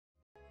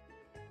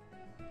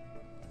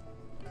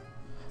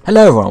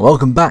Hello everyone,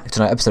 welcome back to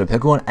another episode of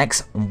Pokemon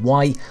X and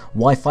Y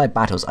Wi-Fi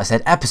Battles. I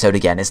said episode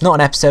again, it's not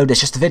an episode, it's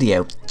just a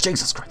video.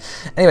 Jesus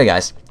Christ. Anyway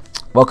guys,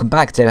 welcome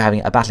back. Today we're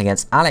having a battle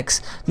against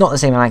Alex. Not the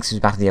same Alex who was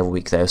battling the other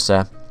week though,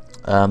 so...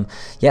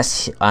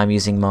 yes, I'm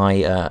using my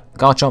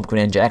Garchomp,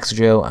 Greninja,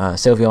 Excadrill,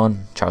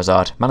 Sylveon,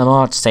 Charizard,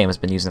 Malamar, same as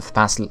been using for the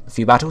past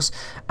few battles.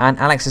 And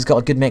Alex has got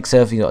a good mix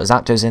of, you got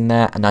Zapdos in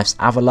there, a nice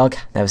Avalugg,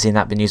 never seen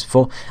that been used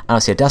before, and I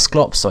see a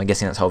Dusclops, so I'm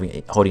guessing that's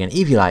holding an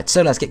Eviolite.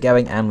 So let's get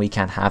going and we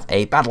can have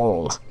a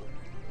battle.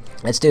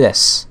 Let's do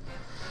this.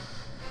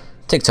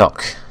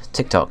 TikTok,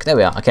 there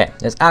we are. Okay,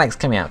 there's Alex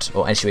coming out,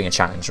 or issuing a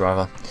challenge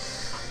rather.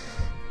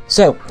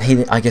 So,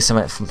 I guess I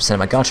went from sending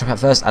my Garchomp at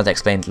first, as I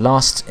explained in the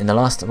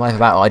last live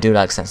battle. I do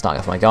like starting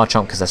off my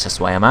Garchomp because that's just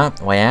the way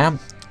I am.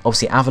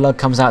 Obviously, Avalugg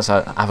comes out,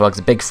 so Avalugg's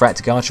a big threat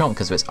to Garchomp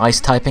because of its ice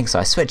typing. So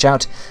I switch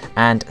out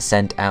and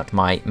send out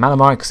my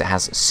Malamar because it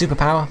has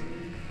superpower,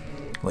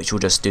 which will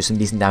just do some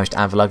decent damage to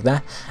Avalugg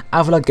there.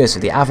 Avalugg goes for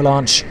the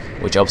Avalanche,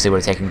 which obviously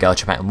would have taken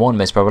Garchomp out in one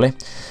most probably.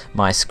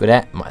 My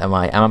Squidette, my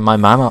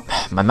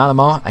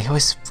Malamar, I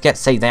always forget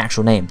to say the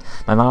actual name.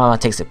 My Malamar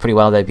takes it pretty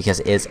well though because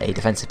it is a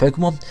defensive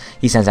Pokemon.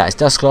 He sends out his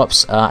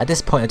Dusclops. At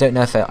this point I don't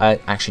know if I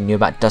actually knew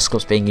about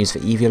Dusclops being used for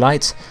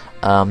Eviolite.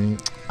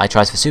 I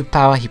tried for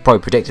superpower, he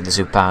probably predicted the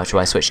superpower, which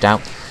I switched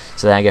out.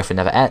 So then I go for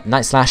another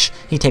Night Slash.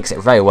 He takes it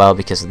very well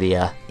because of the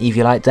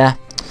Eviolite there.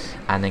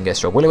 And then goes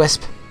for a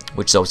Will-O-Wisp,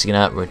 which is obviously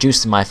going to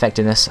reduce my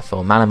effectiveness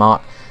for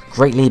Malamar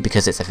greatly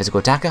because it's a physical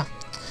attacker.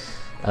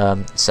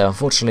 So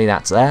unfortunately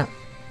that's there.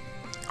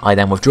 I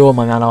then withdraw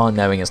my Malamar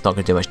knowing it's not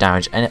going to do much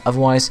damage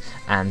otherwise,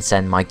 and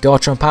send my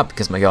Garchomp out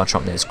because my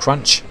Garchomp knows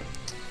Crunch.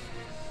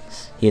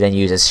 He then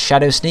uses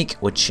Shadow Sneak,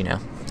 which, you know,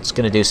 it's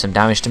going to do some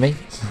damage to me,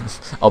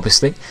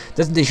 obviously.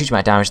 Doesn't do a huge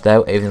amount of damage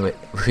though, even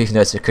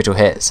though it's a critical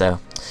hit, so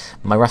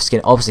my Rough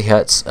Skin obviously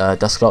hurts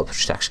Dusclops,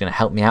 which is actually going to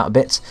help me out a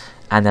bit.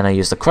 And then I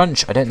use the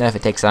Crunch. I don't know if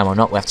it takes him out or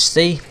not, we'll have to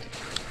see.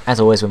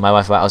 As always with my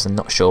Wi-Fi battles, I'm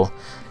not sure.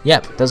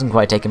 Yep, doesn't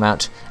quite take him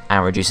out,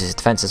 and reduces his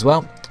defense as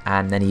well.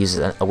 And then he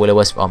uses a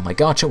Will-O-Wisp on my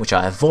Garchomp, which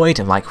I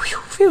avoid. I'm like,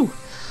 phew,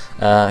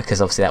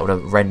 because obviously that would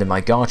have rendered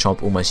my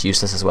Garchomp almost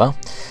useless as well.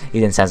 He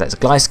then sends out his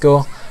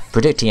Gliscor,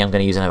 predicting I'm going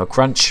to use another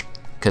Crunch,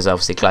 because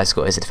obviously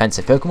Gliscor is a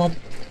defensive Pokemon.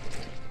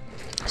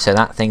 So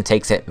that thing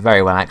takes it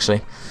very well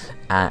actually.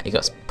 He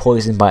got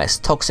poisoned by its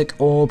Toxic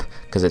Orb,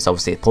 because it's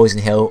obviously a Poison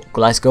Hill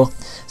Gliscor.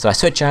 So I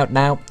switch out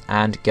now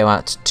and go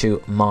out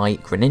to my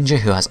Greninja,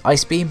 who has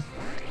Ice Beam.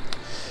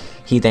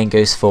 He then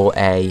goes for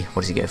a,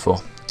 what does he go for?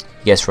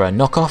 He goes for a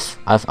knockoff.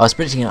 I was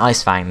predicting an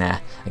Ice Fang there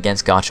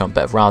against Garchomp,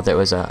 but rather it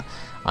was a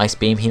Ice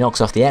Beam. He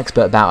knocks off the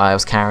Expert Bout I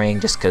was carrying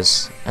just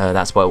because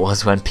that's what it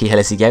was when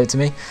PLSE gave it to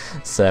me.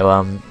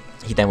 So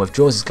he then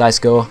withdraws his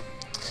Gliscor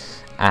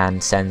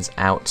and sends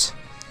out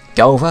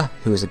Gulva,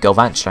 who is a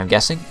Galvantula I'm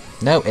guessing.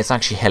 No, it's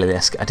actually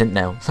Heliolisk, I didn't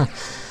know.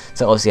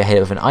 So obviously I hit it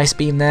with an Ice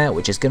Beam there,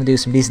 which is going to do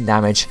some decent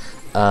damage.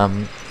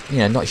 You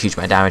know, not a huge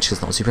amount of damage because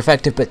it's not super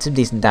effective, but some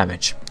decent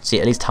damage.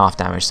 See, at least half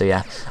damage, so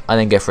yeah. I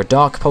then go for a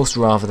Dark Pulse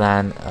rather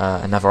than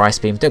another Ice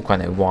Beam. Don't quite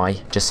know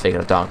why, just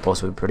figured a Dark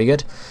Pulse would be pretty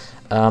good.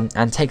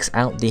 And takes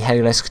out the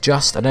Heliolisk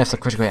just. I don't know if the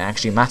critical hit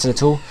actually mattered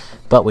at all,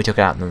 but we took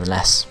it out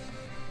nonetheless.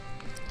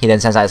 He then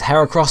sends out his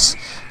Heracross,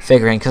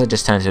 figuring because it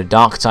just turned into a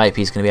Dark type,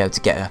 he's going to be able to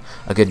get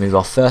a good move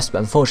off first. But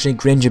unfortunately,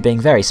 Greninja being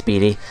very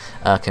speedy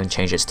can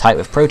change its type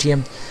with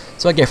Proteum.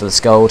 So I go for the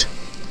Scold,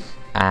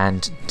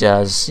 and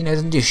does, you know,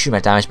 doesn't do a huge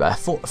amount of damage, but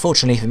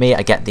fortunately for me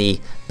I get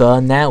the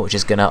burn now, which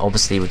is going to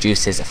obviously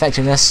reduce his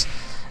effectiveness.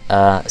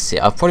 See,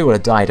 I probably would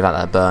have died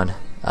about that burn,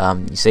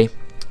 you see.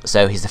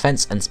 So his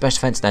defense and special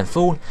defense then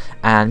full,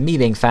 and me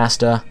being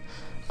faster,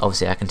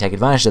 obviously I can take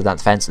advantage of that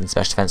defense and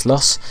special defense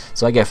loss.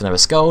 So I go for another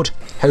Scold,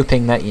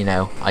 hoping that, you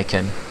know, I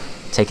can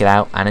take it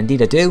out, and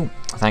indeed I do,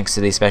 thanks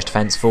to the special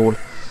defense full.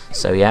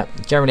 So yeah,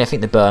 generally I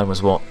think the burn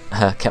was what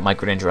kept my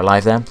Greninja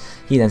alive then.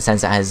 He then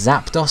sends out his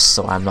Zapdos,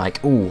 so I'm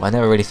like, ooh, I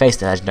never really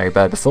faced a legendary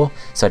bird before,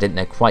 so I didn't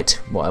know quite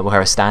where I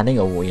was standing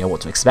or, you know,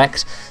 what to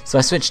expect. So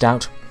I switched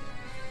out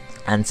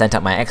and sent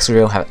out my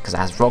Excadrill because it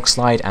has Rock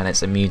Slide and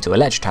it's immune to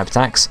electric type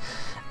attacks.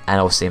 And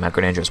obviously my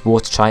Greninja is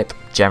water type,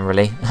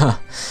 generally.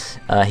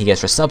 He goes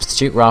for a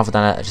substitute rather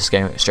than just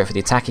going straight for the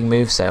attacking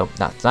move, so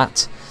that's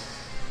that.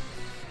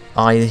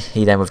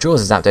 He then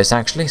withdraws his Zapdos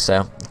actually,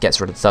 so gets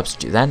rid of the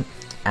substitute then.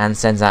 And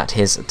sends out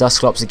his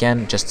Dusclops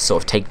again, just to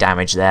sort of take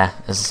damage there,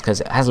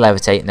 because it has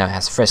Levitate, no it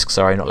has Frisk,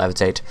 sorry, not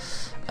Levitate.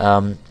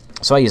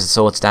 So I used the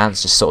Sword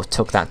Stance, just sort of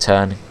took that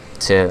turn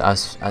to, I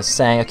was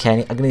saying,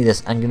 okay, I'm going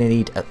to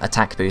need an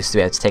attack boost to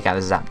be able to take out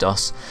the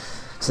Zapdos.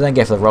 So then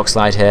go for the Rock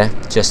Slide here,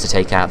 just to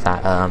take out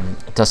that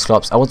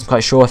Dusclops. I wasn't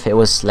quite sure if it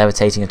was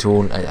levitating at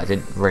all, I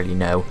didn't really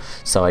know,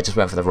 so I just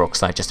went for the Rock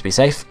Slide just to be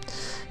safe.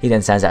 He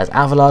then sends out his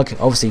Avalugg.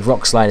 Obviously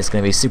Rock Slide is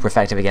going to be super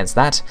effective against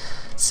that,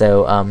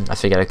 so I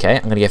figured, okay,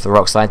 I'm going to go for the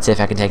Rock Slide, see if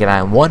I can take it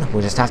out in one.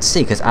 We'll just have to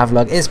see, because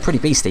Avalugg is pretty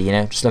beastly, you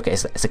know, just look at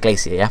it, it's a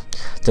Glacier, yeah?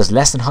 Does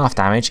less than half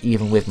damage,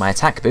 even with my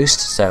attack boost,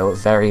 so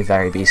very,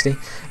 very beastly.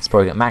 It's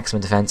probably got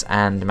maximum defense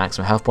and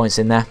maximum health points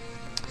in there.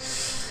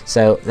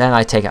 So then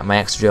I take out my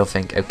Excadrill,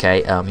 think, okay,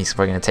 he's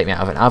probably going to take me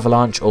out of an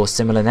Avalanche or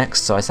similar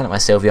next, so I send out my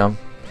Sylveon,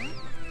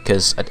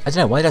 because I don't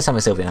know, why did I send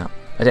my Sylveon out?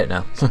 I don't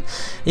know.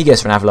 He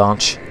goes for an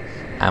Avalanche,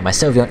 and my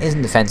Sylveon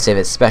isn't defensive,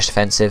 it's special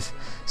defensive,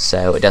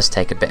 so it does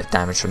take a bit of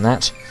damage from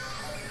that.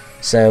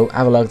 So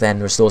Avalugg then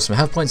restores some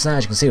health points now,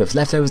 as you can see with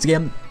leftovers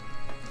again.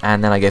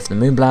 And then I go for the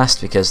Moonblast,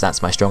 because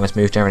that's my strongest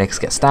move generally, because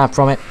I get stabbed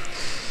from it.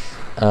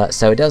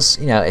 So it does,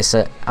 you know, it's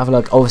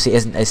Avalugg obviously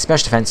isn't a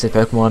special defensive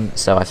Pokemon,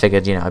 so I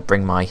figured, you know, I'd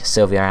bring my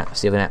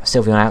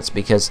Sylveon out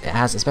because it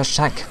has a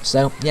special attack.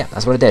 So yeah,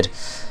 that's what I did.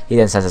 He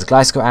then sends his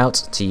Gliscor out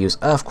to use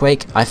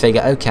Earthquake. I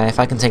figure, okay, if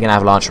I can take an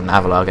Avalanche from an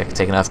Avalugg, I can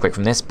take an Earthquake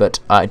from this, but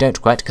I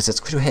don't quite because it's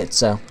a critical hit.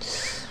 So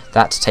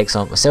that takes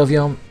on my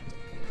Sylveon.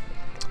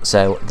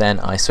 So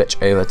then I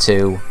switch over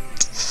to,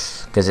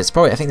 because it's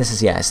probably, I think this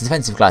is, yeah, it's a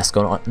defensive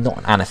Gliscor,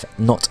 not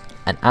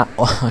an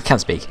I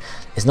can't speak.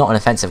 It's not an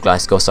offensive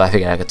Gliscor, so I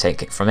figured I could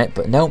take it from it,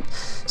 but no.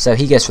 So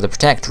he goes for the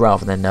Protect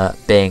rather than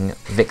being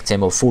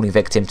victim or falling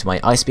victim to my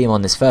Ice Beam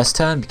on this first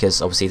turn,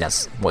 because obviously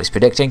that's what he's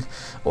predicting,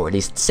 or at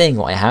least seeing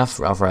what I have,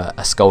 rather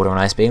a Scald or an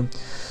Ice Beam.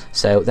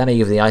 So then I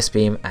use the Ice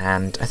Beam,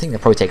 and I think that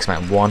probably takes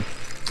around 1,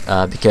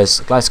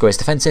 because Gliscor is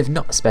defensive,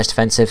 not special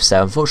defensive,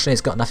 so unfortunately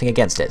it's got nothing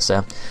against it.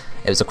 So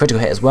it was a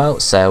critical hit as well,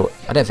 so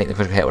I don't think the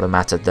critical hit would have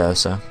mattered though.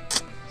 So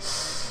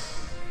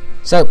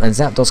then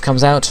Zapdos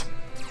comes out.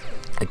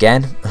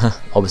 Again,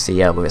 obviously,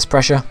 yeah, with its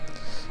pressure,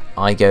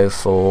 I go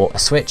for a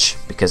switch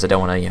because I don't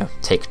want to, you know,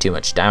 take too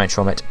much damage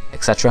from it,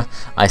 etc.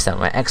 I send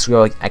my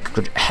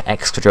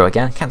Excadrill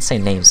again. I can't say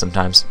names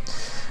sometimes.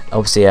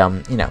 Obviously,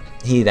 you know,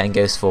 he then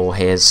goes for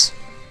his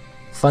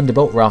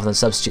Thunderbolt rather than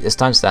Substitute this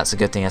time, so that's a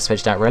good thing I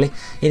switched out really.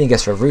 He then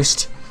goes for a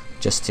Roost,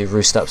 just to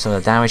roost up some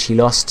of the damage he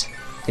lost.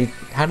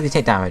 How did he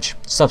take damage?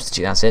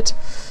 Substitute, that's it.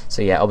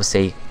 So yeah,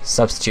 obviously,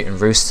 Substitute and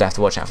Roost, so I have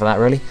to watch out for that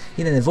really.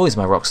 He then avoids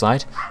my Rock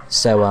Slide,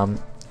 so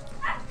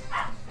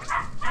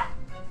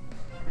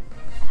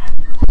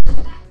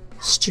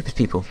stupid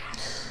people.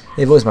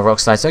 He avoids my Rock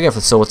Slide, so I go for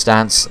the Swords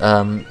Dance,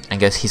 and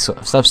goes, he's sort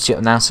of Substitute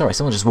now. Sorry,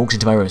 someone just walked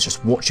into my room, is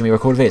just watching me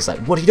record a video. It's like,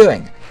 what are you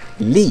doing?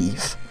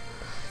 Leave!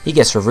 He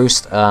gets for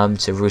Roost,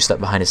 to roost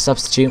up behind his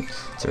Substitute,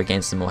 to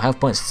regain some more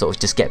health points, to sort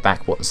of just get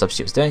back what the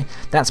Substitute was doing.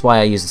 That's why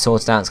I used the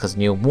Swords Dance, because I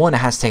knew, 1, I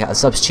had to take out the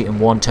Substitute in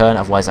 1 turn,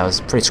 otherwise I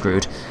was pretty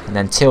screwed, and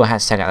then 2, I had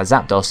to take out the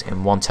Zapdos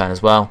in 1 turn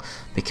as well,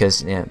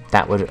 because, you know,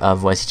 that would,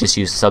 otherwise he just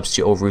used the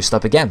Substitute or roost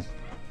up again.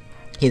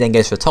 He then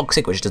goes for a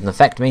Toxic, which doesn't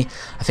affect me.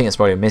 I think it's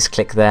probably a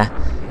misclick there.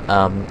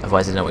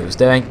 Otherwise, I didn't know what he was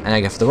doing. And I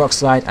go for the Rock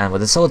Slide, and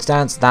with the Swords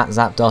Dance, that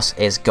Zapdos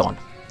is gone.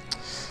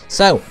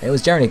 So, it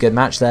was generally a good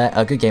match there.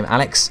 A good game,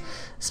 Alex.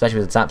 Especially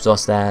with the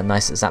Zapdos there.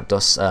 Nice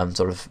Zapdos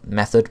sort of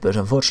method, but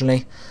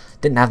unfortunately,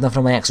 didn't have nothing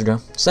on my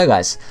Excadrill. So,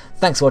 guys,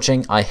 thanks for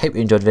watching. I hope you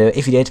enjoyed the video.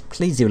 If you did,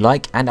 please do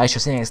like, and I shall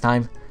see you next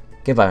time.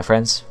 Goodbye, my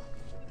friends.